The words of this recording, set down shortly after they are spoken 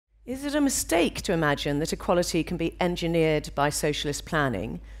Is it a mistake to imagine that equality can be engineered by socialist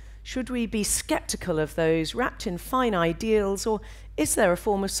planning? Should we be sceptical of those wrapped in fine ideals, or is there a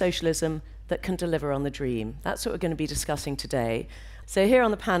form of socialism that can deliver on the dream? That's what we're going to be discussing today. So here on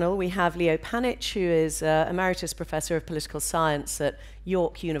the panel we have Leo Panitch, who is Emeritus Professor of Political Science at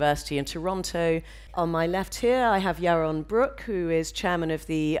York University in Toronto. On my left here I have Yaron Brook, who is Chairman of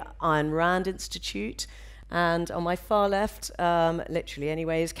the Ayn Rand Institute. And on my far left, literally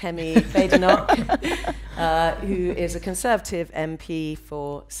anyways, Kemi Badenoch, who is a Conservative MP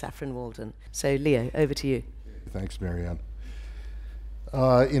for Saffron Walden. So Leo, over to you. Thanks, Marianne.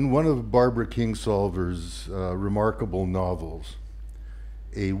 In one of Barbara Kingsolver's remarkable novels,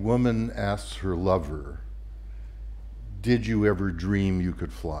 a woman asks her lover, "Did you ever dream you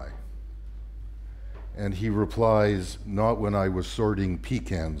could fly?" And he replies, "Not when I was sorting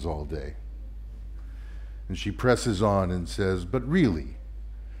pecans all day." And she presses on and says, "But really,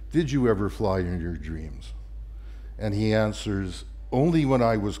 did you ever fly in your dreams?" And he answers, "Only when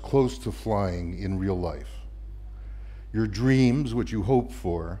I was close to flying in real life. Your dreams, which you hope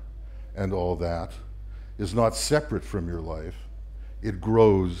for, and all that, is not separate from your life. It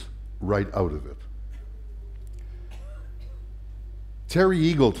grows right out of it." Terry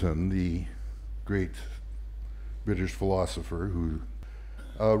Eagleton, the great British philosopher who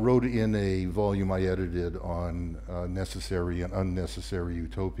wrote in a volume I edited on necessary and unnecessary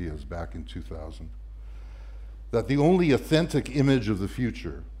utopias back in 2000, that the only authentic image of the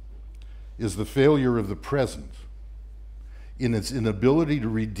future is the failure of the present in its inability to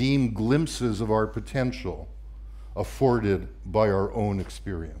redeem glimpses of our potential afforded by our own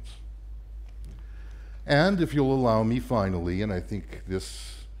experience. And if you'll allow me finally, and I think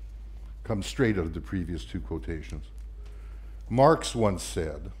this comes straight out of the previous two quotations, Marx once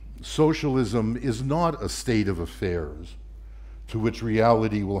said, "Socialism is not a state of affairs to which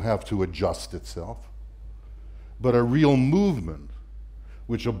reality will have to adjust itself, but a real movement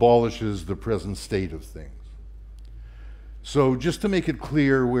which abolishes the present state of things." So just to make it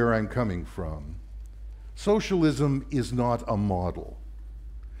clear where I'm coming from, socialism is not a model.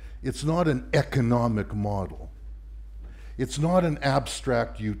 It's not an economic model. It's not an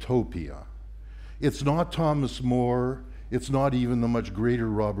abstract utopia. It's not Thomas More. It's not even the much greater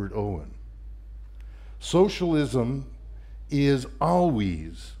Robert Owen. Socialism is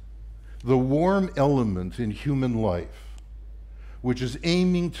always the warm element in human life, which is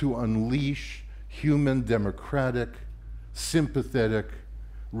aiming to unleash human democratic, sympathetic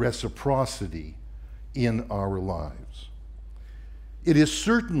reciprocity in our lives. It is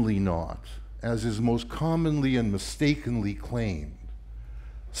certainly not, as is most commonly and mistakenly claimed,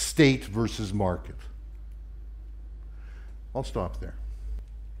 state versus market. I'll stop there.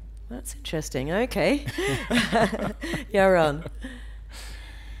 That's interesting. Okay. Yaron.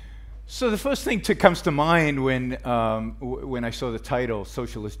 So the first thing that comes to mind when I saw the title,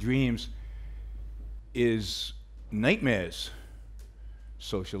 Socialist Dreams, is nightmares.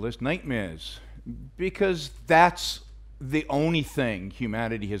 Socialist nightmares. Because that's the only thing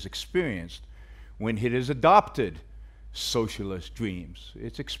humanity has experienced when it has adopted socialist dreams.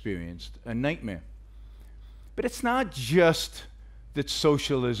 It's experienced a nightmare. But it's not just that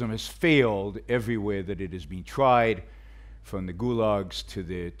socialism has failed everywhere that it has been tried, from the gulags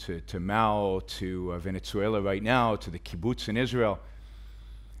to Mao to Venezuela right now, to the kibbutz in Israel,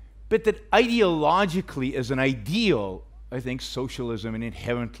 but that ideologically as an ideal, I think socialism is an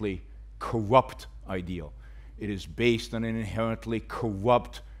inherently corrupt ideal. It is based on an inherently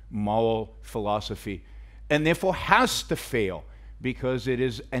corrupt moral philosophy and therefore has to fail because it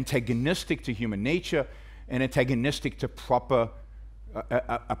is antagonistic to human nature and antagonistic to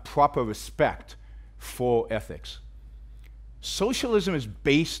a proper respect for ethics. Socialism is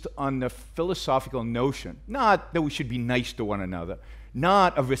based on the philosophical notion, not that we should be nice to one another,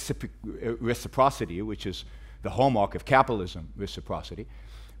 not of reciprocity, which is the hallmark of capitalism, reciprocity,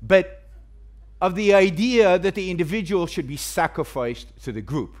 but of the idea that the individual should be sacrificed to the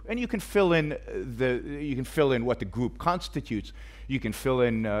group. And you can fill in what the group constitutes. You can fill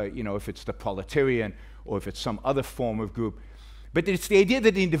in, if it's the proletarian or if it's some other form of group. But it's the idea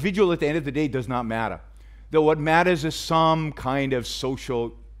that the individual at the end of the day does not matter. That what matters is some kind of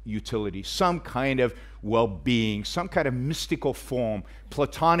social utility, some kind of well-being, some kind of mystical form,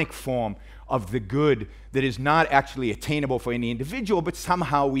 platonic form of the good that is not actually attainable for any individual, but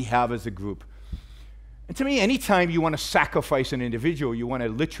somehow we have as a group. And to me, anytime you want to sacrifice an individual, you want to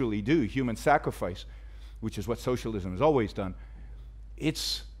literally do human sacrifice, which is what socialism has always done,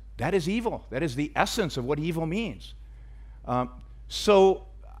 that is evil. That is the essence of what evil means. So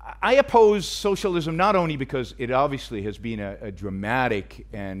I oppose socialism not only because it obviously has been a dramatic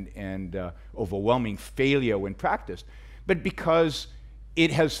and overwhelming failure when practiced, but because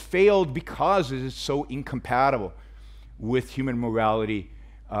it has failed because it is so incompatible with human morality,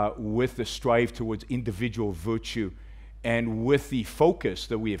 with the strive towards individual virtue, and with the focus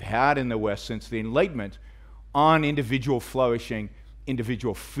that we have had in the West since the Enlightenment on individual flourishing,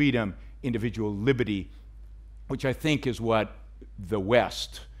 individual freedom, individual liberty, which I think is what the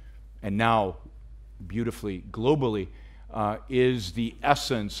West, and now beautifully globally, is the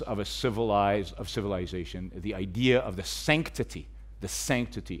essence of civilization, the idea of the sanctity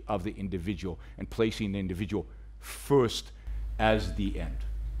of the individual and placing the individual first as the end.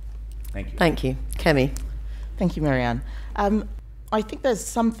 Thank you. Thank you. Kemi. Thank you, Marianne. I think there's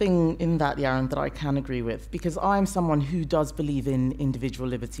something in that, Yaron, that I can agree with, because I'm someone who does believe in individual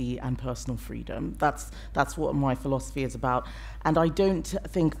liberty and personal freedom. That's what my philosophy is about, and I don't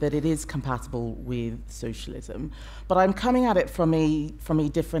think that it is compatible with socialism. But I'm coming at it from a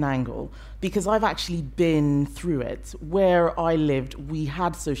different angle, because I've actually been through it. Where I lived, we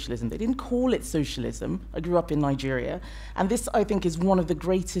had socialism. They didn't call it socialism. I grew up in Nigeria, and this, I think, is one of the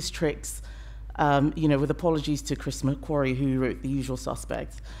greatest tricks. With apologies to Chris McQuarrie, who wrote The Usual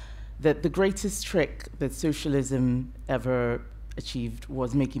Suspects, that the greatest trick that socialism ever achieved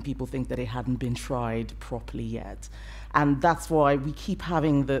was making people think that it hadn't been tried properly yet. And that's why we keep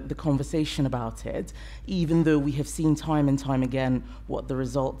having the conversation about it, even though we have seen time and time again what the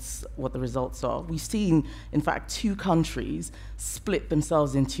results are. We've seen, in fact, 2 countries split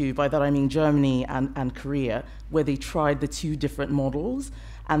themselves in 2. By that I mean Germany and Korea, where they tried the 2 different models.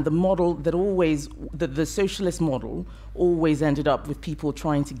 And the model that the socialist model always ended up with people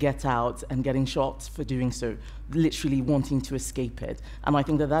trying to get out and getting shot for doing so, literally wanting to escape it. And I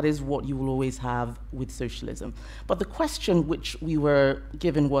think that is what you will always have with socialism. But the question which we were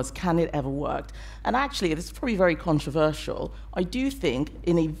given was, can it ever work? And actually, this is probably very controversial. I do think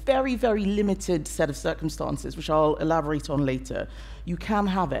in a very, very limited set of circumstances, which I'll elaborate on later, you can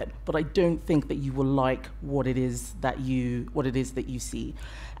have it, but I don't think that you will like what it is that you see.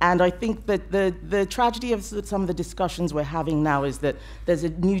 And I think that the tragedy of some of the discussions we're having now is that there's a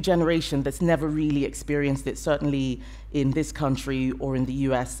new generation that's never really experienced it, certainly in this country or in the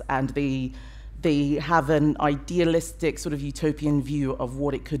US, and they have an idealistic sort of utopian view of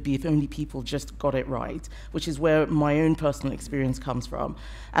what it could be if only people just got it right, which is where my own personal experience comes from.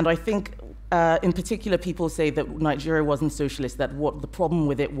 And I think, in particular, people say that Nigeria wasn't socialist, that what the problem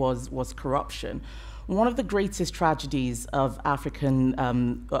with it was corruption. One of the greatest tragedies of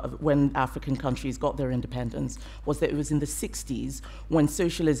when African countries got their independence was that it was in the 60s when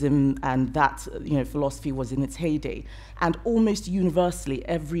socialism and that philosophy was in its heyday. And almost universally,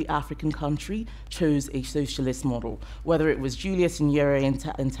 every African country chose a socialist model, whether it was Julius Nyerere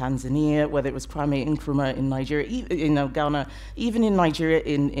in Tanzania, whether it was Kwame Nkrumah in Nigeria, in Ghana, even in Nigeria,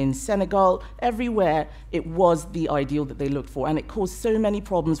 in Senegal, everywhere it was the ideal that they looked for. And it caused so many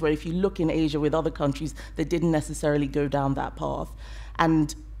problems where if you look in Asia with other countries that didn't necessarily go down that path.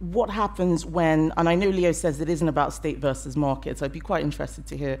 And what happens when, and I know Leo says it isn't about state versus markets, I'd be quite interested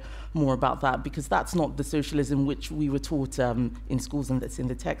to hear more about that, because that's not the socialism which we were taught in schools and that's in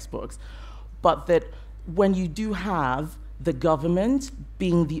the textbooks. But that when you do have the government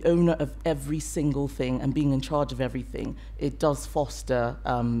being the owner of every single thing and being in charge of everything, it does foster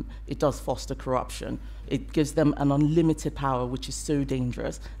corruption. It gives them an unlimited power, which is so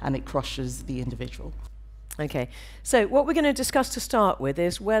dangerous, and it crushes the individual. Okay, so what we're going to discuss to start with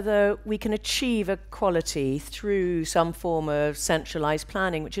is whether we can achieve equality through some form of centralized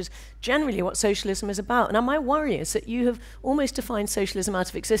planning, which is generally what socialism is about. Now, my worry is that you have almost defined socialism out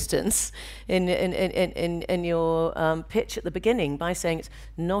of existence in your pitch at the beginning by saying it's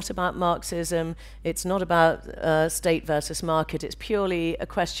not about Marxism, it's not about state versus market, it's purely a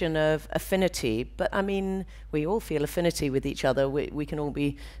question of affinity. But I mean, we all feel affinity with each other. We can all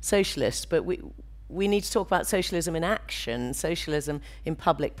be socialists, but we need to talk about socialism in action, socialism in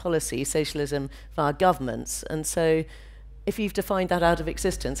public policy, socialism via governments. And so if you've defined that out of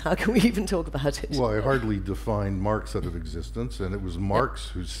existence, how can we even talk about it? Well, I hardly defined Marx out of existence, and it was Marx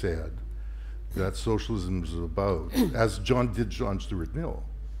who said that socialism is about, as John Stuart Mill,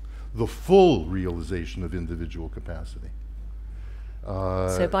 the full realization of individual capacity.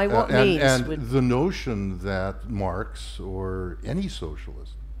 So by what means? And the notion that Marx or any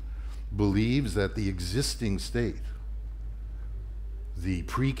socialist believes that the existing state, the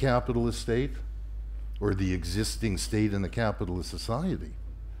pre-capitalist state, or the existing state in a capitalist society,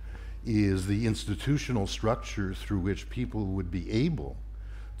 is the institutional structure through which people would be able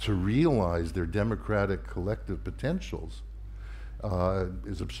to realize their democratic collective potentials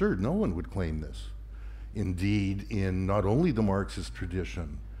is absurd. No one would claim this. Indeed, in not only the Marxist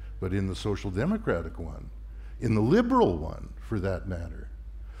tradition, but in the social democratic one, in the liberal one, for that matter,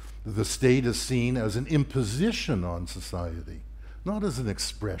 the state is seen as an imposition on society, not as an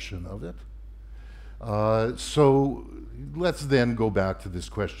expression of it. So let's then go back to this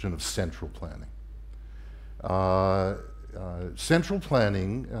question of central planning. Central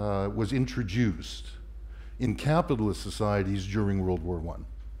planning was introduced in capitalist societies during World War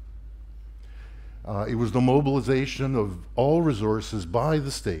I. It was the mobilization of all resources by the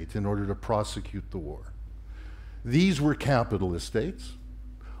state in order to prosecute the war. These were capitalist states,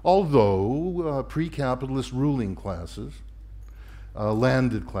 although pre-capitalist ruling classes,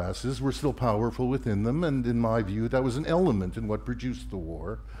 landed classes, were still powerful within them, and in my view, that was an element in what produced the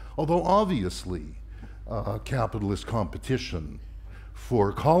war, although obviously capitalist competition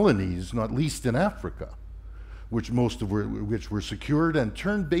for colonies, not least in Africa, which most of which were secured and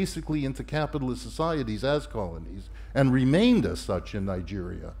turned basically into capitalist societies as colonies, and remained as such in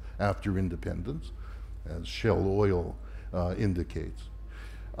Nigeria after independence, as Shell Oil indicates.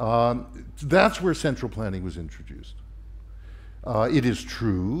 That's where central planning was introduced. It is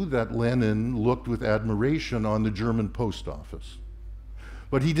true that Lenin looked with admiration on the German post office,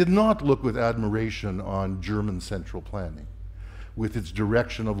 but he did not look with admiration on German central planning, with its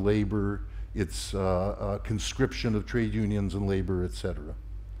direction of labor, its conscription of trade unions and labor, etc.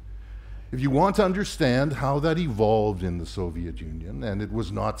 If you want to understand how that evolved in the Soviet Union, and it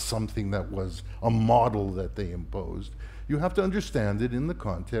was not something that was a model that they imposed, you have to understand it in the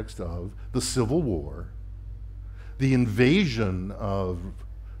context of the Civil War, the invasion of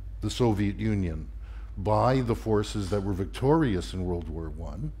the Soviet Union by the forces that were victorious in World War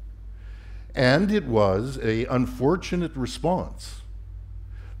I, and it was an unfortunate response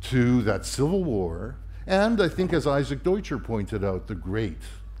to that Civil War, and I think, as Isaac Deutscher pointed out, the great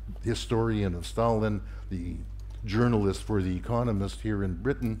historian of Stalin, the journalist for The Economist here in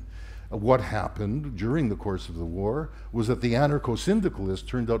Britain, what happened during the course of the war was that the anarcho-syndicalists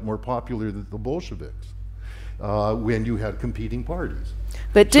turned out more popular than the Bolsheviks when you had competing parties.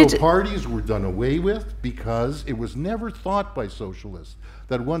 But so parties were done away with because it was never thought by socialists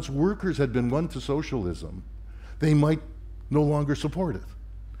that once workers had been won to socialism, they might no longer support it.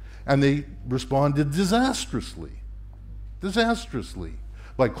 And they responded disastrously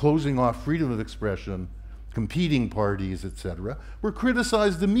by closing off freedom of expression, competing parties, etc., were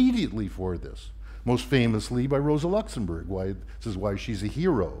criticized immediately for this, most famously by Rosa Luxemburg. This is why she's a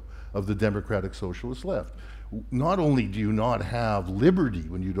hero of the democratic socialist left. Not only do you not have liberty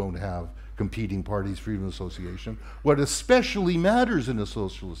when you don't have competing parties, freedom of association, what especially matters in a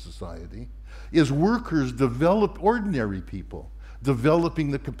socialist society is workers develop, ordinary people,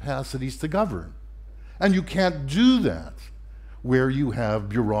 developing the capacities to govern. And you can't do that where you have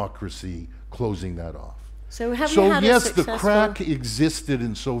bureaucracy closing that off. So have you had yes, the crack existed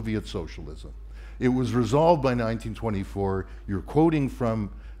in Soviet socialism. It was resolved by 1924. You're quoting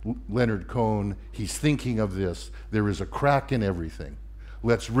from Leonard Cohen. He's thinking of this. There is a crack in everything.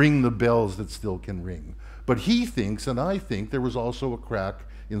 Let's ring the bells that still can ring. But he thinks, and I think, there was also a crack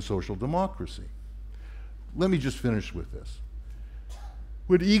in social democracy. Let me just finish with this.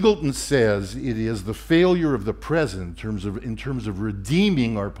 What Eagleton says, it is the failure of the present in terms of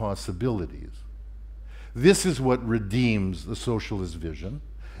redeeming our possibilities. This is what redeems the socialist vision,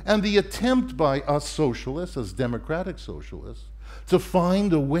 and the attempt by us socialists, as democratic socialists, to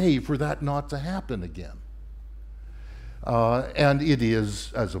find a way for that not to happen again. And it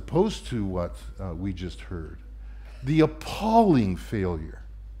is, as opposed to what we just heard, the appalling failure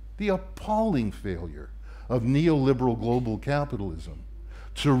of neoliberal global capitalism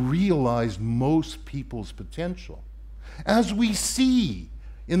to realize most people's potential, as we see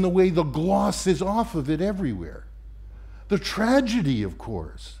in the way the gloss is off of it everywhere. The tragedy, of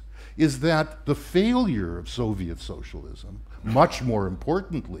course, is that the failure of Soviet socialism, much more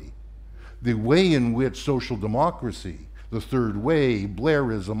importantly, the way in which social democracy, the Third Way,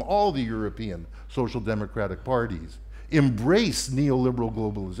 Blairism, all the European social democratic parties embrace neoliberal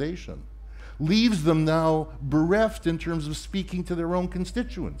globalization, leaves them now bereft in terms of speaking to their own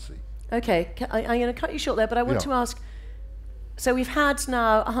constituency. Okay, I'm going to cut you short there, but I want to ask, so we've had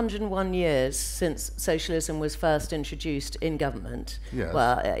now 101 years since socialism was first introduced in government, yes.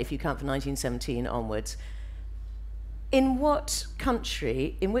 Well, if you count from 1917 onwards. In which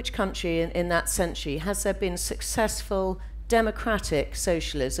country in that century has there been successful democratic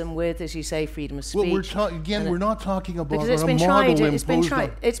socialism with, as you say, freedom of speech. Well, we're not talking about because it's a been model tried.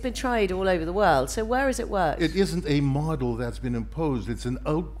 imposed. It's been tried all over the world. So where has it worked? It isn't a model that's been imposed. It's an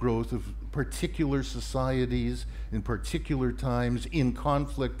outgrowth of particular societies in particular times, in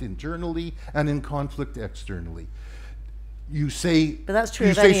conflict internally and in conflict externally. You say, but that's true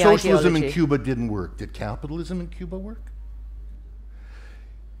you of say any socialism ideology. in Cuba didn't work. Did capitalism in Cuba work?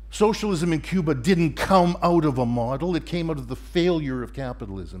 Socialism in Cuba didn't come out of a model. It came out of the failure of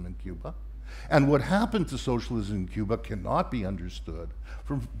capitalism in Cuba. And what happened to socialism in Cuba cannot be understood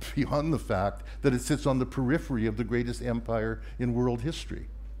from beyond the fact that it sits on the periphery of the greatest empire in world history,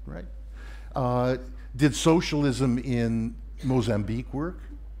 right? Did socialism in Mozambique work?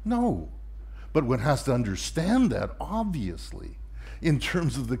 No. But one has to understand that, obviously, in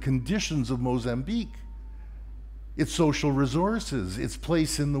terms of the conditions of Mozambique, its social resources, its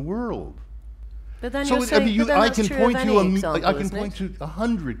place in the world. But then So you're saying, but then I that's can true point of to any example, I can isn't point it? to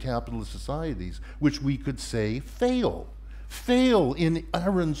 100 capitalist societies which we could say fail in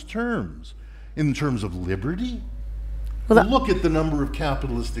Yaron's terms, in terms of liberty. Well, Look at the number of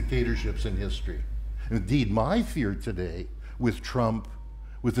capitalist dictatorships in history. Indeed, my fear today with Trump,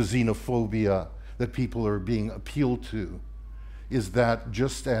 with the xenophobia that people are being appealed to, is that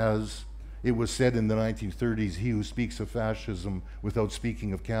just as it was said in the 1930s, he who speaks of fascism without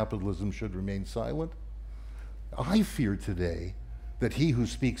speaking of capitalism should remain silent. I fear today that he who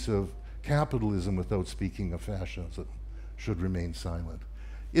speaks of capitalism without speaking of fascism should remain silent.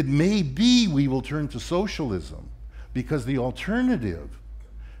 It may be we will turn to socialism because the alternative,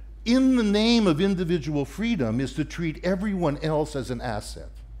 in the name of individual freedom, is to treat everyone else as an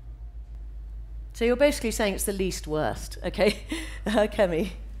asset. So you're basically saying it's the least worst, okay?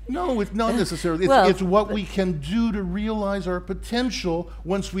 Kemi? No, it's not necessarily. It's what we can do to realize our potential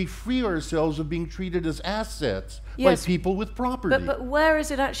once we free ourselves of being treated as assets by people with property. But where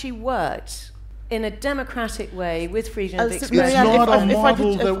has it actually worked in a democratic way with freedom of It's expression? not a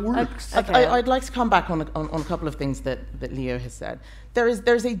model that works. Okay. I'd like to come back on a couple of things that Leo has said.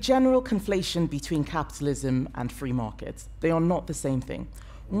 There's a general conflation between capitalism and free markets. They are not the same thing.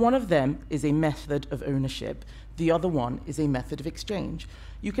 One of them is a method of ownership. The other one is a method of exchange.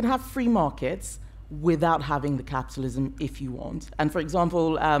 You can have free markets without having the capitalism if you want. And for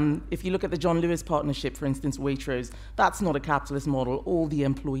example, if you look at the John Lewis partnership, for instance, Waitrose, that's not a capitalist model. All the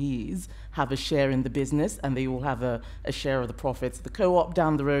employees have a share in the business and they all have a share of the profits. The co-op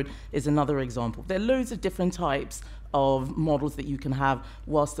down the road is another example. There are loads of different types of models that you can have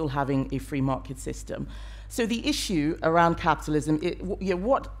while still having a free market system. So the issue around capitalism,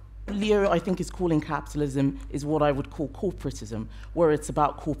 what Leo, I think, is calling capitalism is what I would call corporatism, where it's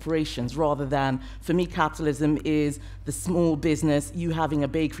about corporations rather than, for me, capitalism is the small business, you having a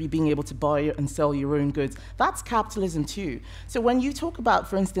bakery, being able to buy and sell your own goods. That's capitalism too. So when you talk about,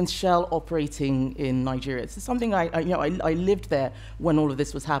 for instance, Shell operating in Nigeria, it's something I lived there when all of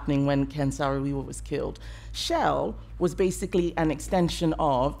this was happening, when Ken Saro-Wiwa was killed. Shell was basically an extension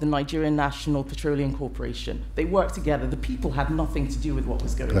of the Nigerian National Petroleum Corporation. They worked together. The people had nothing to do with what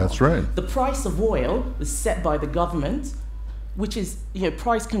was going on. That's right. The price of oil was set by the government, which is,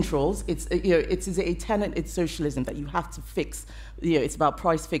 price controls. It's a tenet. It's socialism that you have to fix. It's about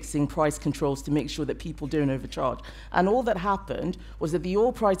price fixing, price controls to make sure that people don't overcharge. And all that happened was that the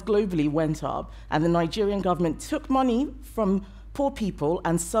oil price globally went up, and the Nigerian government took money from poor people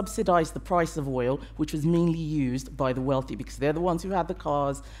and subsidized the price of oil, which was mainly used by the wealthy because they're the ones who had the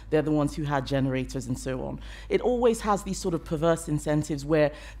cars, they're the ones who had generators and so on. It always has these sort of perverse incentives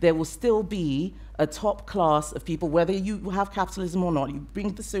where there will still be a top class of people, whether you have capitalism or not, you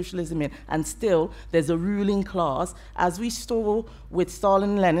bring the socialism in, and still there's a ruling class, as we saw with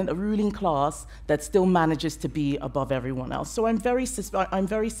Stalin and Lenin, a ruling class that still manages to be above everyone else. So I'm very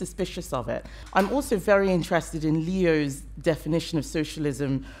suspicious of it. I'm also very interested in Leo's definition of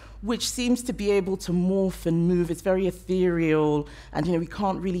socialism, which seems to be able to morph and move. It's very ethereal, and we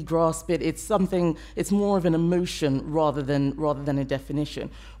can't really grasp it. It's something. It's more of an emotion rather than a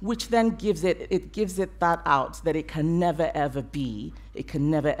definition, which then gives it that out that it can never ever be. It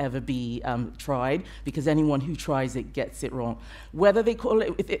can never ever be tried because anyone who tries it gets it wrong. Whether they call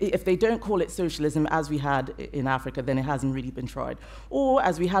it, if they don't call it socialism as we had in Africa, then it hasn't really been tried. Or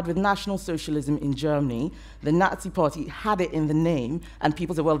as we had with National Socialism in Germany, the Nazi Party had it in the name, and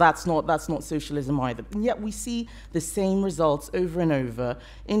people said, well, that's not socialism either. And yet we see the same results over and over,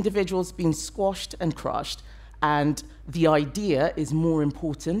 individuals being squashed and crushed, and the idea is more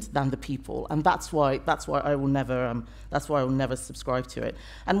important than the people, and that's why I will never subscribe to it.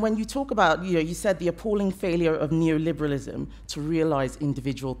 And when you talk about, you said the appalling failure of neoliberalism to realize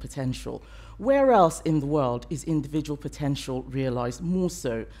individual potential. Where else in the world is individual potential realized more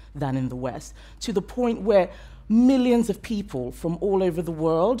so than in the West? To the point where millions of people from all over the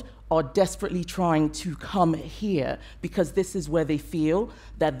world are desperately trying to come here because this is where they feel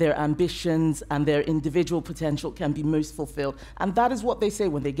that their ambitions and their individual potential can be most fulfilled. And that is what they say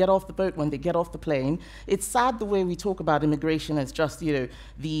when they get off the boat, when they get off the plane. It's sad the way we talk about immigration as just, as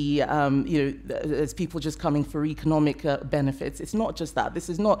people just coming for economic benefits. It's not just that. This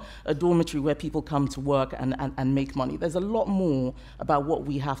is not a dormitory where people come to work and make money. There's a lot more about what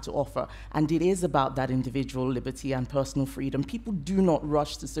we have to offer. And it is about that individual liberty and personal freedom. People do not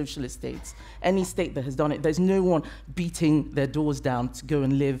rush to socialist states. Any state that has done it, there's no one beating their doors down to go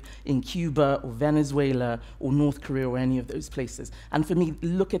and live in Cuba or Venezuela or North Korea or any of those places. And for me,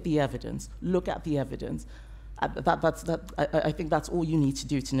 look at the evidence. Look at the evidence. I think that's all you need to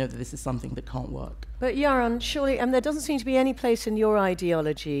do to know that this is something that can't work. But Yaron, surely, there doesn't seem to be any place in your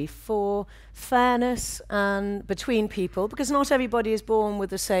ideology for fairness and between people, because not everybody is born with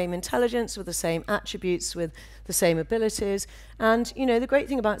the same intelligence, with the same attributes, with the same abilities. And, the great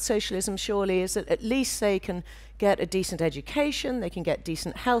thing about socialism, surely, is that at least they can get a decent education, they can get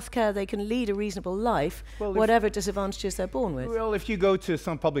decent healthcare, they can lead a reasonable life, whatever disadvantages they're born with. Well, if you go to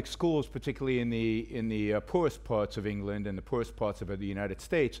some public schools, particularly in the poorest parts of England and the poorest parts of the United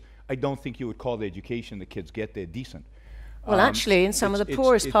States, I don't think you would call the education the kids get there decent. Well, actually, in some of the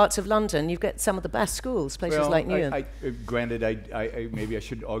poorest parts of London, you've got some of the best schools, places like Newham. Granted, maybe I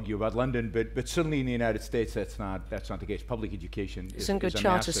should argue about London, but certainly in the United States, that's not the case. Public education is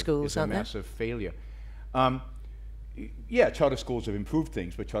a massive failure. Yeah, charter schools have improved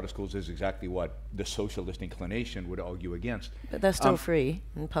things, but charter schools is exactly what the socialist inclination would argue against. But they're still free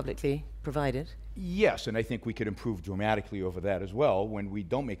and publicly provided. Yes, and I think we could improve dramatically over that as well when we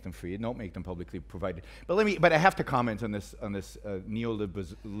don't make them free and don't make them publicly provided. But I have to comment on this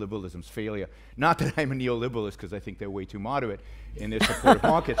neoliberalism's failure. Not that I'm a neoliberalist, because I think they're way too moderate in their support of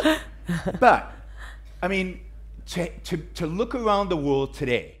markets. But I mean, to look around the world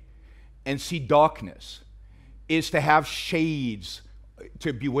today and see darkness is to have shades,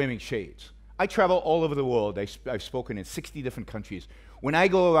 to be wearing shades. I travel all over the world. I've spoken in 60 different countries. When I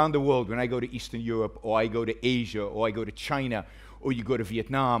go around the world, when I go to Eastern Europe, or I go to Asia, or I go to China, or you go to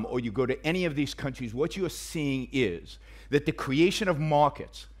Vietnam, or you go to any of these countries, what you're seeing is that the creation of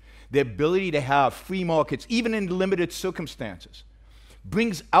markets, the ability to have free markets, even in limited circumstances,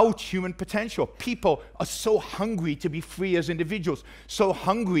 brings out human potential. People are so hungry to be free as individuals, so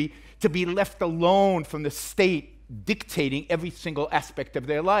hungry to be left alone from the state dictating every single aspect of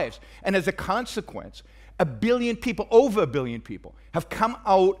their lives. And as a consequence, over 1 billion people, have come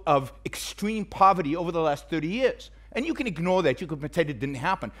out of extreme poverty over the last 30 years. And you can ignore that, you can pretend it didn't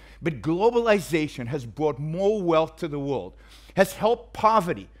happen. But globalization has brought more wealth to the world, has helped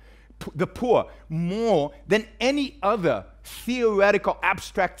the poor, more than any other theoretical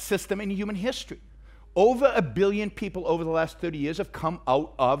abstract system in human history. Over 1 billion people over the last 30 years have come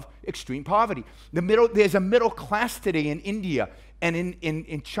out of extreme poverty. There's a middle class today in India and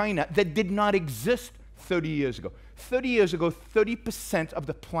in China that did not exist 30 years ago. 30 years ago, 30% of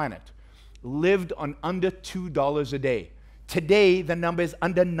the planet lived on under $2 a day. Today, the number is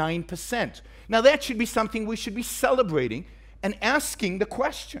under 9%. Now, that should be something we should be celebrating and asking the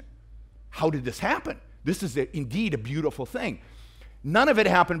question, how did this happen? This is indeed a beautiful thing. None of it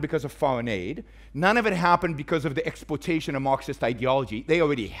happened because of foreign aid. None of it happened because of the exploitation of Marxist ideology. They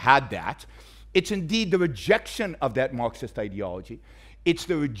already had that. It's indeed the rejection of that Marxist ideology. It's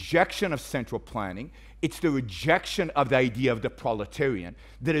the rejection of central planning. It's the rejection of the idea of the proletarian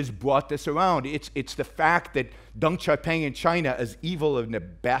that has brought this around. It's the fact that Deng Xiaoping in China, as evil and a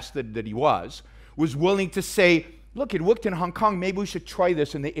bastard that he was willing to say, look, it worked in Hong Kong, maybe we should try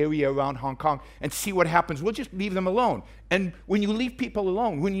this in the area around Hong Kong and see what happens. We'll just leave them alone. And when you leave people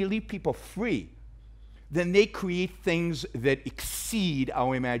alone, when you leave people free, then they create things that exceed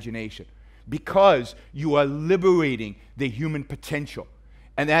our imagination because you are liberating the human potential.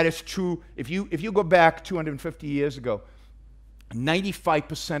 And that is true. If you go back 250 years ago,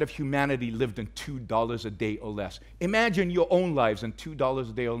 95% of humanity lived on $2 a day or less. Imagine your own lives on $2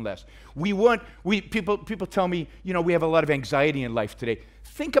 a day or less. People tell me, we have a lot of anxiety in life today.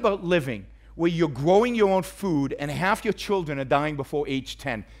 Think about living where you're growing your own food and half your children are dying before age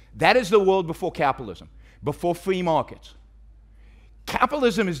 10. That is the world before capitalism, before free markets.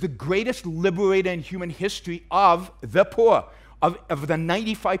 Capitalism is the greatest liberator in human history of the poor, of the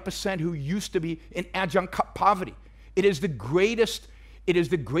 95% who used to be in adjunct poverty. It is the greatest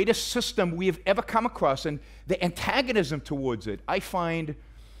system we have ever come across, and the antagonism towards it I find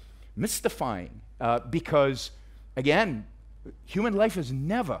mystifying because, again, human life has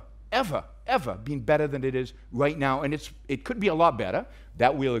never, ever, ever been better than it is right now, and it could be a lot better,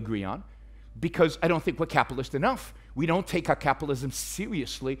 that we'll agree on, because I don't think we're capitalist enough. We don't take our capitalism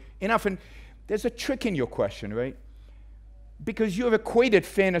seriously enough, and there's a trick in your question, right? Because you have equated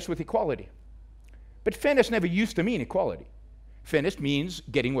fairness with equality. But fairness never used to mean equality. Fairness means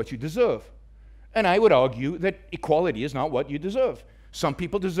getting what you deserve. And I would argue that equality is not what you deserve. Some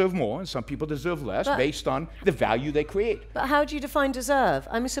people deserve more and some people deserve less based on the value they create. But how do you define deserve?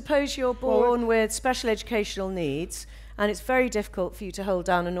 I mean, suppose you're born with special educational needs and it's very difficult for you to hold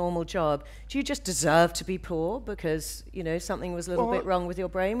down a normal job. Do you just deserve to be poor because, you know, something was a little bit wrong with your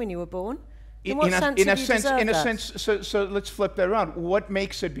brain when you were born? In a sense, so let's flip that around. What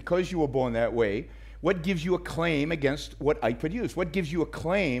makes it, because you were born that way, what gives you a claim against what I produce? What gives you a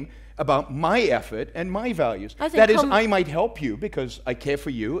claim about my effort and my values? That is, I might help you because I care for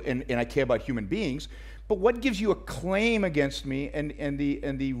you and I care about human beings, but what gives you a claim against me and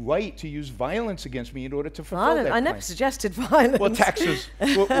the right to use violence against me in order to fulfill that claim? I never suggested violence. Well, taxes.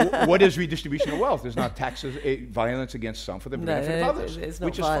 What is redistribution of wealth? There's not taxes, violence against some for the benefit of others. It's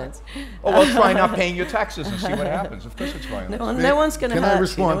not violence. Oh, well, try not paying your taxes and see what happens. Of course it's violence. No one's going to hurt you. Can I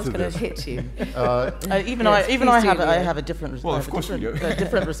respond to No one's going to hit you. I have a different Well, of course we do. a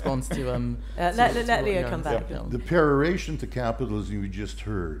different response to let Leo come back. The peroration to capitalism you just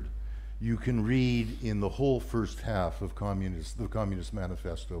heard, you can read in the whole first half of the Communist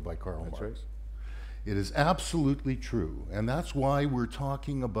Manifesto by Karl Marx. Right. It is absolutely true, and that's why we're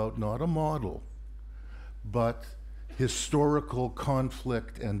talking about not a model, but historical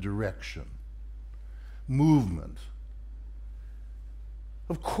conflict and direction, movement.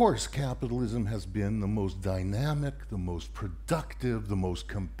 Of course, capitalism has been the most dynamic, the most productive, the most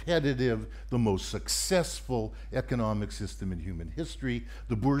competitive, the most successful economic system in human history.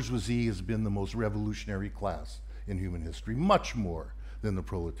 The bourgeoisie has been the most revolutionary class in human history, much more than the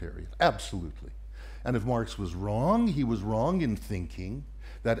proletariat, absolutely. And if Marx was wrong, he was wrong in thinking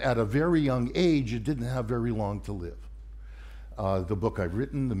that at a very young age, it didn't have very long to live. The book I've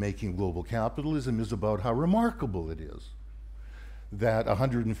written, The Making of Global Capitalism, is about how remarkable it is that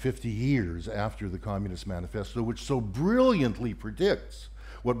 150 years after the Communist Manifesto, which so brilliantly predicts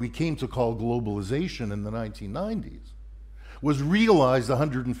what we came to call globalization in the 1990s, was realized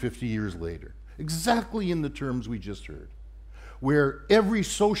 150 years later, exactly in the terms we just heard, where every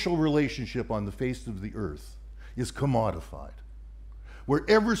social relationship on the face of the earth is commodified, where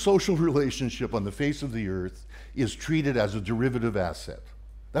every social relationship on the face of the earth is treated as a derivative asset.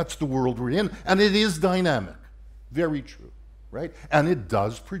 That's the world we're in, and it is dynamic, very true. Right? And it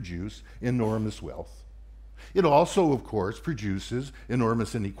does produce enormous wealth. It also, of course, produces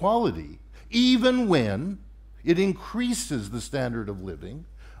enormous inequality, even when it increases the standard of living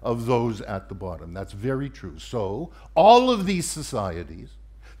of those at the bottom. That's very true. So, all of these societies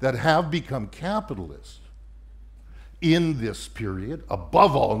that have become capitalist in this period,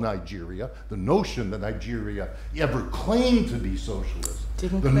 above all Nigeria, the notion that Nigeria ever claimed to be socialist,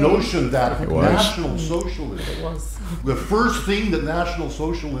 the notion that National Socialism, the first thing that National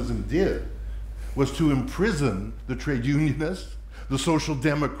Socialism did was to imprison the trade unionists, the social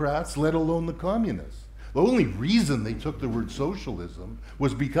democrats, let alone the communists. The only reason they took the word socialism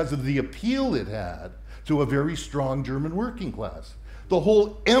was because of the appeal it had to a very strong German working class. The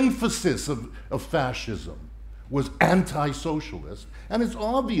whole emphasis of fascism was anti-socialist, and it's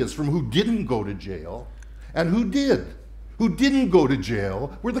obvious from who didn't go to jail and who did. Who didn't go to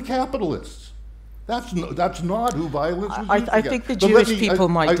jail were the capitalists. That's not who violence was used I think the Jewish people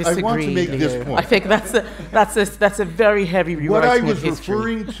might disagree. I want to make this point. I think that's a very heavy rewriting What I was of history.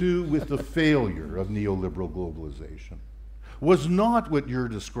 referring to with the failure of neoliberal globalization was not what you're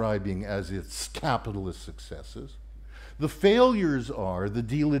describing as its capitalist successes. The failures are the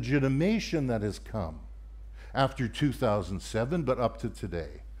delegitimation that has come after 2007, but up to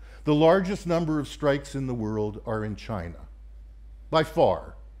today. The largest number of strikes in the world are in China, by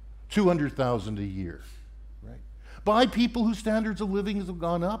far, 200,000 a year, right? By people whose standards of living have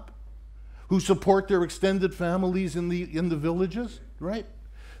gone up, who support their extended families in the villages, right?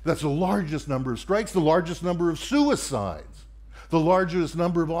 That's the largest number of strikes, the largest number of suicides, the largest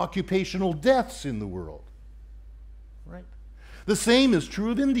number of occupational deaths in the world, right? The same is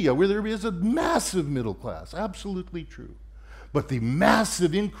true of India, where there is a massive middle class, absolutely true. But the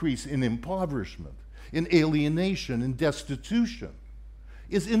massive increase in impoverishment, in alienation, in destitution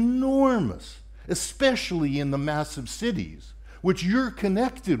is enormous, especially in the massive cities which you're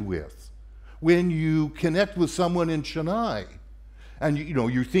connected with when you connect with someone in Chennai. And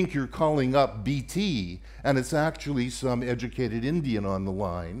you think you're calling up BT, and it's actually some educated Indian on the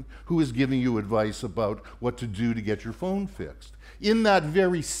line who is giving you advice about what to do to get your phone fixed. In that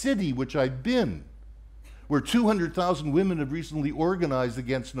very city, which I've been, where 200,000 women have recently organized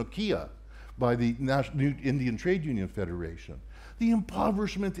against Nokia by the National Indian Trade Union Federation, the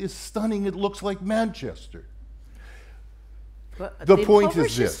impoverishment is stunning. It looks like Manchester. The point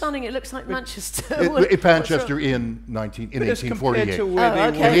is this. Stunning. It looks like Manchester. Manchester in 1848. In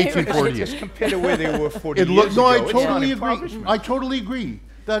 1848. As compared to where they were 40 years ago. No, I totally agree. I totally agree.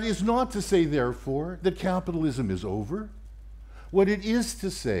 That is not to say, therefore, that capitalism is over. What it is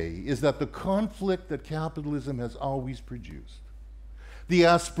to say is that the conflict that capitalism has always produced, the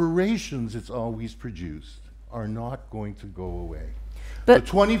aspirations it's always produced, are not going to go away. But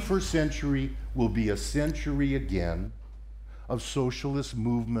the 21st century will be a century again of socialist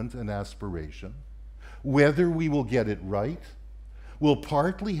movement and aspiration. Whether we will get it right will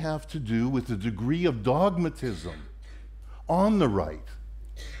partly have to do with the degree of dogmatism on the right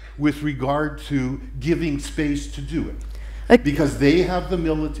with regard to giving space to do it. Because they have the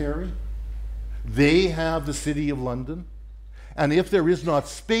military, they have the City of London, and if there is not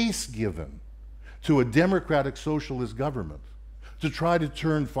space given to a democratic socialist government to try to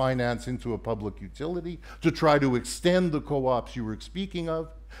turn finance into a public utility, to try to extend the co-ops you were speaking of,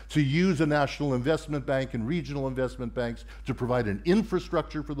 to use a national investment bank and regional investment banks to provide an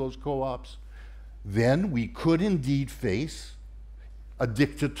infrastructure for those co-ops, then we could indeed face a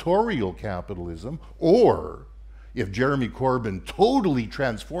dictatorial capitalism, or if Jeremy Corbyn totally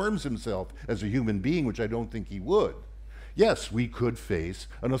transforms himself as a human being, which I don't think he would, yes, we could face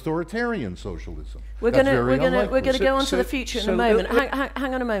an authoritarian socialism. We're going to go on to the future in a moment.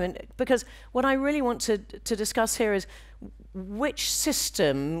 Hang on a moment, because what I really want to discuss here is which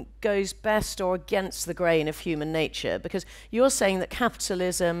system goes best or against the grain of human nature? Because you're saying that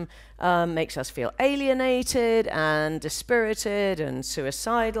capitalism makes us feel alienated and dispirited and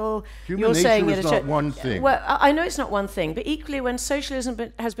suicidal. Human nature is not one thing. Well, I know it's not one thing, but equally when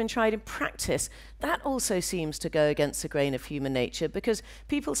socialism has been tried in practice, that also seems to go against the grain of human nature, because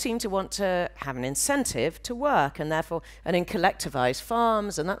people seem to want to have an incentive to work, and therefore, and in collectivized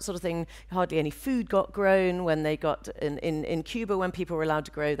farms and that sort of thing, hardly any food got grown when they got in Cuba, when people were allowed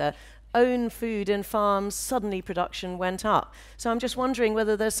to grow their own food in farms, suddenly production went up. So I'm just wondering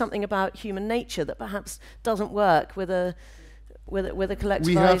whether there's something about human nature that perhaps doesn't work with a collectivized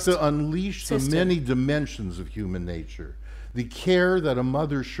We have to unleash system. the many dimensions of human nature. The care that a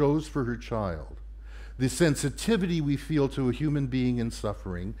mother shows for her child, the sensitivity we feel to a human being in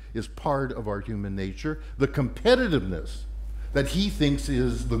suffering is part of our human nature. The competitiveness that he thinks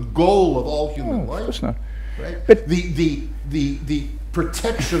is the goal of all human life. Of course not. Right? But the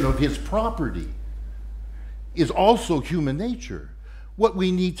protection of his property is also human nature. What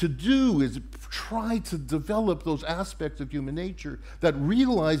we need to do is try to develop those aspects of human nature that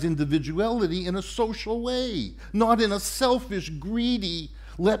realize individuality in a social way, not in a selfish, greedy,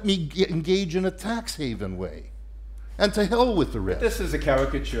 let me engage in a tax haven way. And to hell with the rest. This is a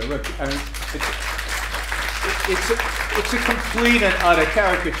caricature. Look, I mean, it's a complete and utter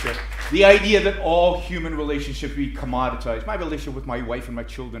caricature. The idea that all human relationships be commoditized. My relationship with my wife and my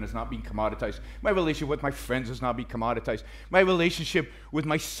children is not being commoditized. My relationship with my friends is not being commoditized. My relationship with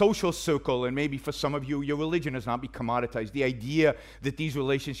my social circle, and maybe for some of you, your religion is not being commoditized. The idea that these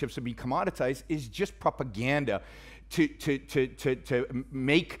relationships are being commoditized is just propaganda to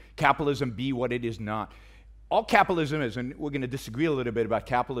make capitalism be what it is not. All capitalism is, and we're going to disagree a little bit about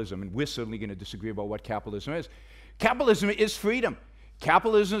capitalism, and we're certainly going to disagree about what capitalism is. Capitalism is freedom.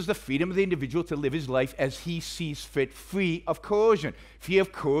 Capitalism is the freedom of the individual to live his life as he sees fit, free of coercion. Free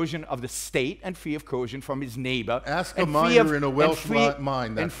of coercion of the state, and free of coercion from his neighbor. Ask a miner in a Welsh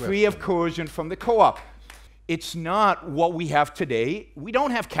mine that and free of coercion from the co-op. It's not what we have today. We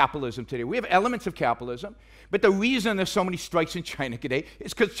don't have capitalism today. We have elements of capitalism. But the reason there's so many strikes in China today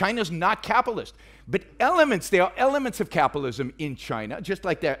is because China's not capitalist. But there are elements of capitalism in China, just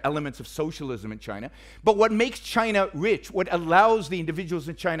like there are elements of socialism in China. But what makes China rich, what allows the individuals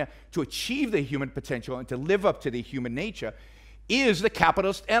in China to achieve their human potential and to live up to their human nature, is the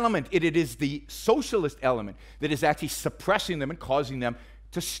capitalist element. It is the socialist element that is actually suppressing them and causing them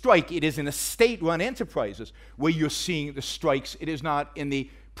to strike. It is in the state-run enterprises where you're seeing the strikes. It is not in the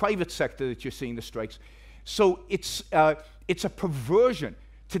private sector that you're seeing the strikes. So it's a perversion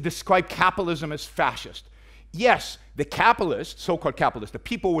to describe capitalism as fascist. Yes, the capitalists, so-called capitalists, the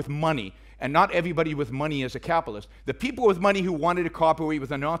people with money and not everybody with money is a capitalist. The people with money who wanted to cooperate with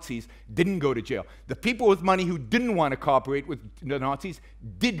the Nazis didn't go to jail. The people with money who didn't want to cooperate with the Nazis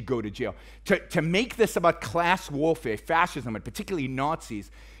did go to jail. To make this about class warfare, fascism, and particularly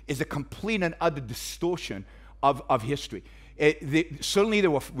Nazis, is a complete and utter distortion of history. Certainly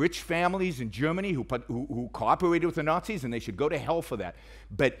there were rich families in Germany who cooperated with the Nazis, and they should go to hell for that.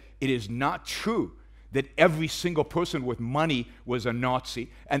 But it is not true that every single person with money was a Nazi,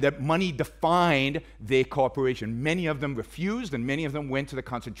 and that money defined their cooperation. Many of them refused, and many of them went to the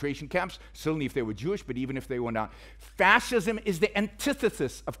concentration camps, certainly if they were Jewish, but even if they were not. Fascism is the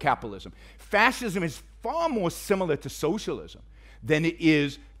antithesis of capitalism. Fascism is far more similar to socialism than it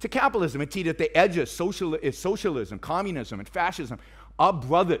is to capitalism. Indeed, at the edges, socialism, communism, and fascism are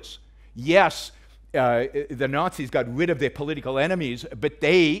brothers. Yes, the Nazis got rid of their political enemies, but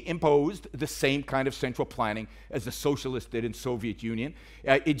they imposed the same kind of central planning as the socialists did in Soviet Union.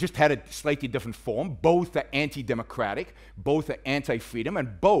 It just had a slightly different form. Both are anti-democratic, both are anti-freedom,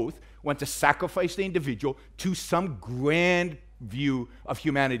 and both want to sacrifice the individual to some grand view of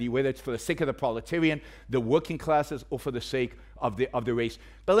humanity, whether it's for the sake of the proletarian, the working classes, or for the sake of the race.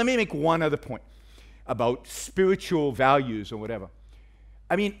 But let me make one other point about spiritual values or whatever.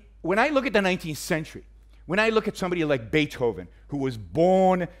 I mean, when I look at the 19th century, when I look at somebody like Beethoven, who was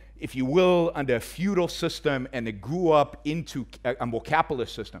born, if you will, under a feudal system and it grew up into a more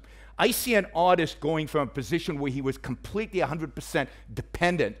capitalist system, I see an artist going from a position where he was completely 100%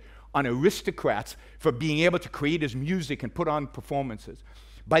 dependent on aristocrats for being able to create his music and put on performances.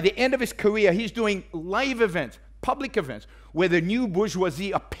 By the end of his career, he's doing live events, public events, where the new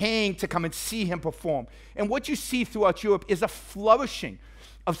bourgeoisie are paying to come and see him perform. And what you see throughout Europe is a flourishing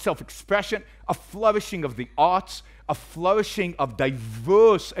of self-expression, a flourishing of the arts, a flourishing of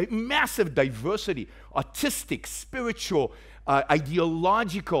massive diversity, artistic, spiritual,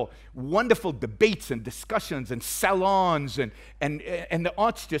 ideological, wonderful debates and discussions and salons, and the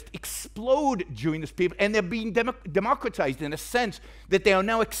arts just explode during this period, and they're being democratized in a sense that they are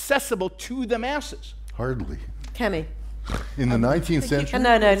now accessible to the masses. Hardly. Kemi. In the 19th century?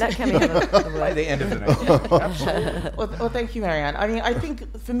 No, let Kemi have a By the end of the 19th. Absolutely. Well, thank you, Marianne. I mean, I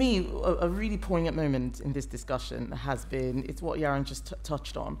think for me, a really poignant moment in this discussion has been, it's what Yaron just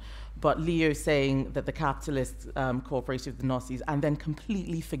touched on, but Leo saying that the capitalists cooperated with the Nazis and then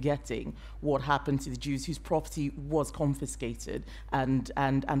completely forgetting what happened to the Jews whose property was confiscated and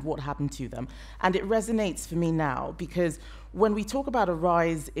what happened to them. And it resonates for me now because when we talk about a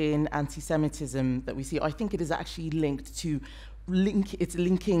rise in anti-Semitism that we see, I think it is actually linked to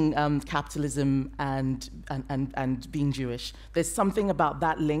linking capitalism and being Jewish. There's something about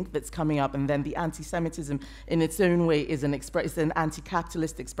that link that's coming up, and then the anti-Semitism in its own way is an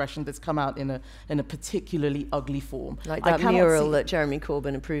anti-capitalist expression that's come out in a particularly ugly form. Like that mural that Jeremy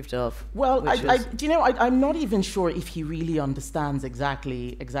Corbyn approved of. Well, do you know, I'm not even sure if he really understands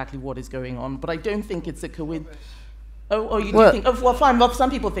exactly what is going on, but I don't think it's a coincidence. Oh, you do think? Well, fine. Well,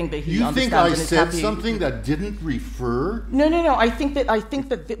 some people think that he understands. You think I said something that didn't refer? No. I think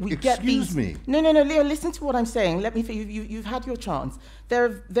that we get these. Excuse me. No, Leo. Listen to what I'm saying. Let me. You've had your chance.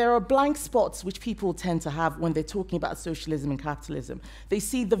 There are blank spots which people tend to have when they're talking about socialism and capitalism. They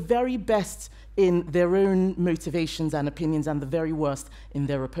see the very best in their own motivations and opinions and the very worst in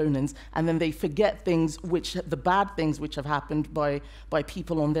their opponents, and then they forget the bad things which have happened by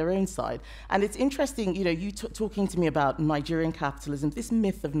people on their own side. And it's interesting, you know, you talking to me about Nigerian capitalism, this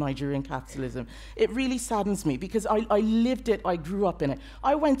myth of Nigerian capitalism, it really saddens me because I lived it, I grew up in it.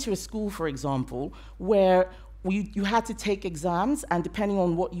 I went to a school, for example, where you had to take exams, and depending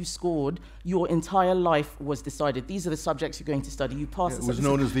on what you scored, your entire life was decided. These are the subjects you're going to study. You pass. It was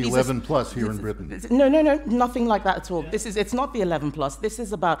known as the 11 plus here in Britain. No, nothing like that at all. Yeah. It's not the 11 plus. This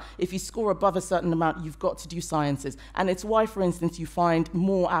is about if you score above a certain amount, you've got to do sciences. And it's why, for instance, you find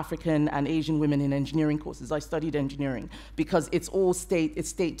more African and Asian women in engineering courses. I studied engineering because it's all state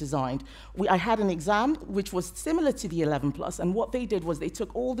designed. I had an exam which was similar to the 11 plus, and what they did was they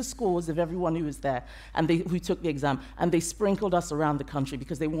took all the scores of everyone who was there and who took the exam, and they sprinkled us around the country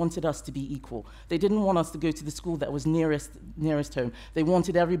because they wanted us to be equal. They didn't want us to go to the school that was nearest home. They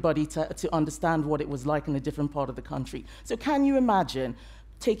wanted everybody to understand what it was like in a different part of the country. So can you imagine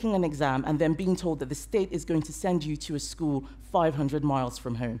taking an exam and then being told that the state is going to send you to a school 500 miles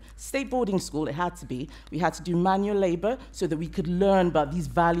from home? State boarding school, it had to be. We had to do manual labor so that we could learn about these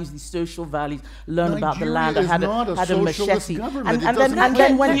values, these social values, learn about the land. I had a machete. And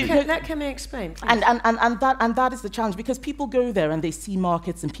then when you let Kemi explain, and that is the challenge, because people go there and they see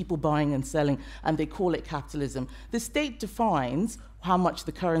markets and people buying and selling and they call it capitalism. The state defines how much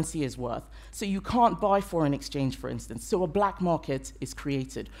the currency is worth. So you can't buy foreign exchange, for instance. So a black market is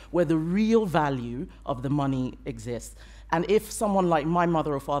created where the real value of the money exists. And if someone like my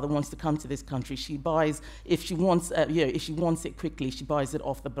mother or father wants to come to this country, she buys, if she wants it quickly, she buys it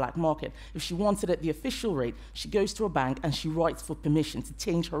off the black market. If she wants it at the official rate, she goes to a bank and she writes for permission to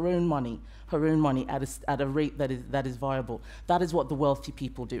change her own money at a rate that is viable. That is what the wealthy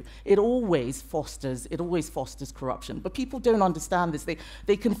people do. It always fosters corruption. But people don't understand this.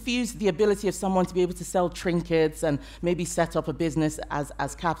 They confuse the ability of someone to be able to sell trinkets and maybe set up a business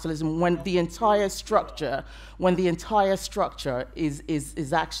as capitalism when the entire structure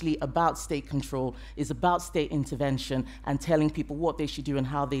is actually about state control, is about state intervention and telling people what they should do and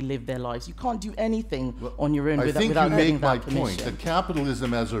how they live their lives. You can't do anything on your own without getting that permission. I think you make my point that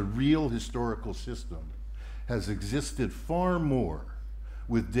capitalism as a real historical system has existed far more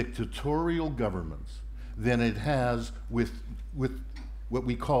with dictatorial governments than it has with what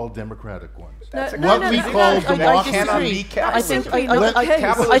we call democratic ones. Capitalism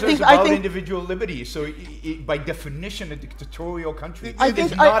is about individual liberty. So by definition, a dictatorial country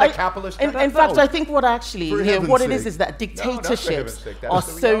is not a capitalist country. In fact, I think what it is that dictatorships are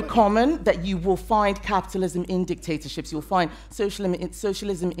so common that you will find capitalism in dictatorships. You'll find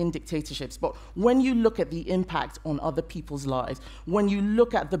socialism in dictatorships. But when you look at the impact on other people's lives, when you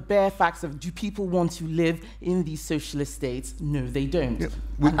look at the bare facts of do people want to live in these socialist states, no, they don't.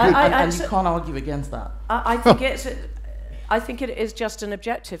 And you can't argue against that. I think it is just an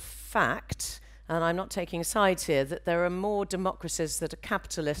objective fact, and I'm not taking sides here, that there are more democracies that are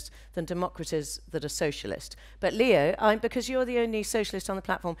capitalist than democracies that are socialist. But Leo, because you're the only socialist on the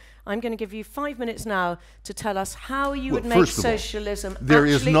platform, I'm going to give you 5 minutes now to tell us how you would make socialism. There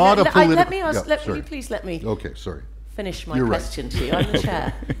is not a political. Let me ask. Will you please let me? Okay, sorry. Finish my question to you. I'm the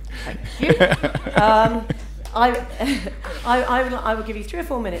chair. Thank you. I will give you 3 or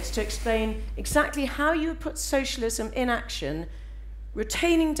 4 minutes to explain exactly how you would put socialism in action,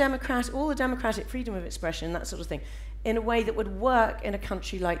 retaining all the democratic freedom of expression, that sort of thing, in a way that would work in a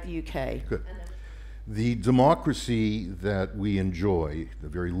country like the UK. Good. The democracy that we enjoy, the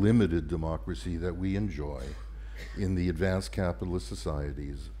very limited democracy that we enjoy in the advanced capitalist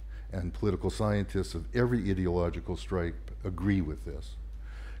societies, and political scientists of every ideological stripe agree with this,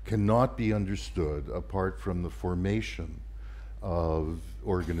 cannot be understood apart from the formation of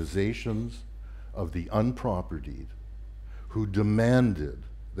organizations of the unpropertied who demanded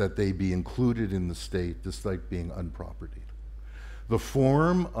that they be included in the state despite being unpropertied. The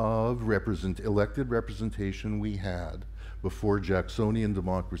form of elected representation we had before Jacksonian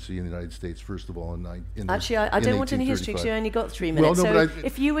democracy in the United States, first of all, Actually, I don't want any history because you only got 3 minutes. Well, no, so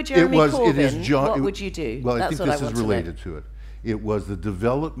if you were Jeremy Corbyn, what would you do? Well, I think this is related to it. It was the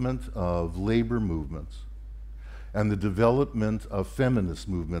development of labor movements and the development of feminist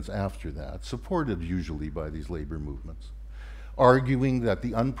movements after that, supported usually by these labor movements, arguing that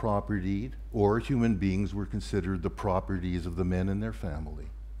the unpropertied or human beings were considered the properties of the men in their family,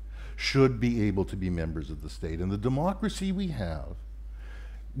 should be able to be members of the state. And the democracy we have,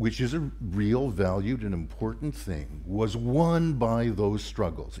 which is a real valued and important thing, was won by those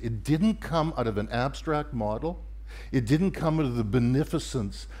struggles. It didn't come out of an abstract model. It didn't come out of the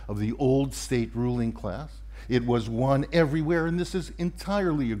beneficence of the old state ruling class. It was won everywhere, and this is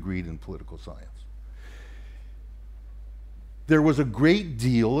entirely agreed in political science. There was a great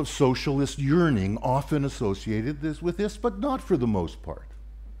deal of socialist yearning often associated with this, but not for the most part.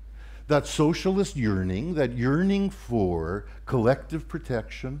 That socialist yearning, that yearning for collective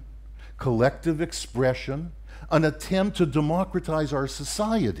protection, collective expression, an attempt to democratize our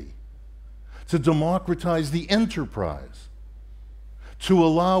society, to democratize the enterprise, to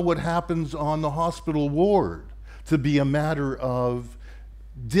allow what happens on the hospital ward to be a matter of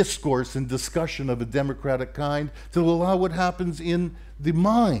discourse and discussion of a democratic kind, to allow what happens in the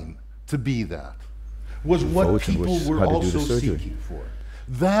mine to be that, was what people were also seeking for.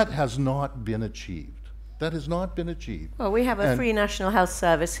 That has not been achieved. That has not been achieved. Well, we have a free national health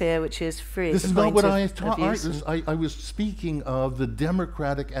service here, which is free. This is not what I taught. I was speaking of the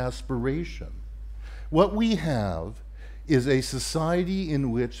democratic aspiration. What we have is a society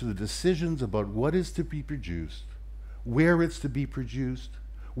in which the decisions about what is to be produced, where it's to be produced,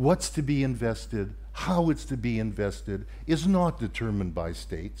 what's to be invested, how it's to be invested, is not determined by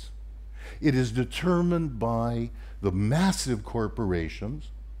states. It is determined by the massive corporations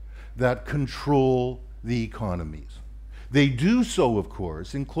that control the economies. They do so, of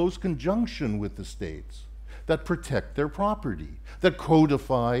course, in close conjunction with the states that protect their property, that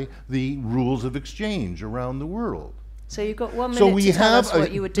codify the rules of exchange around the world. So you've got 1 minute to tell us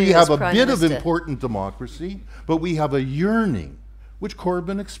what you would do as Prime Minister. We have a bit of important democracy, but we have a yearning which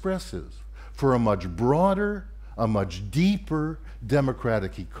Corbyn expresses, for a much broader, a much deeper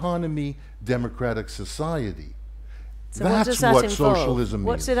democratic economy, democratic society. So That's what does that what involve? socialism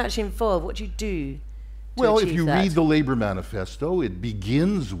What's means. it actually involve? What do you do to Well, if achieve you that? read the Labour Manifesto, it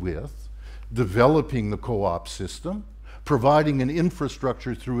begins with developing the co-op system, providing an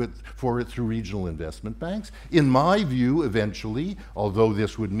infrastructure for it through regional investment banks. In my view, eventually, although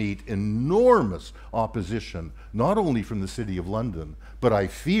this would meet enormous opposition, not only from the City of London, but I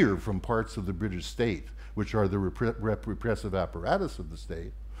fear from parts of the British state, which are the repressive apparatus of the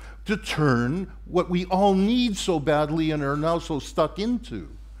state, to turn what we all need so badly and are now so stuck into,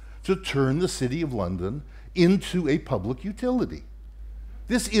 to turn the City of London into a public utility.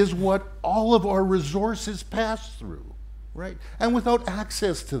 This is what all of our resources pass through, right? And without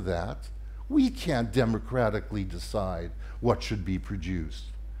access to that, we can't democratically decide what should be produced,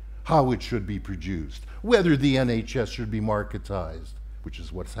 how it should be produced, whether the NHS should be marketized, which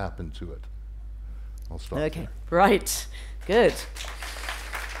is what's happened to it. I'll stop Okay, there. right, good.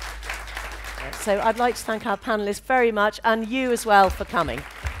 So I'd like to thank our panelists very much, and you as well for coming.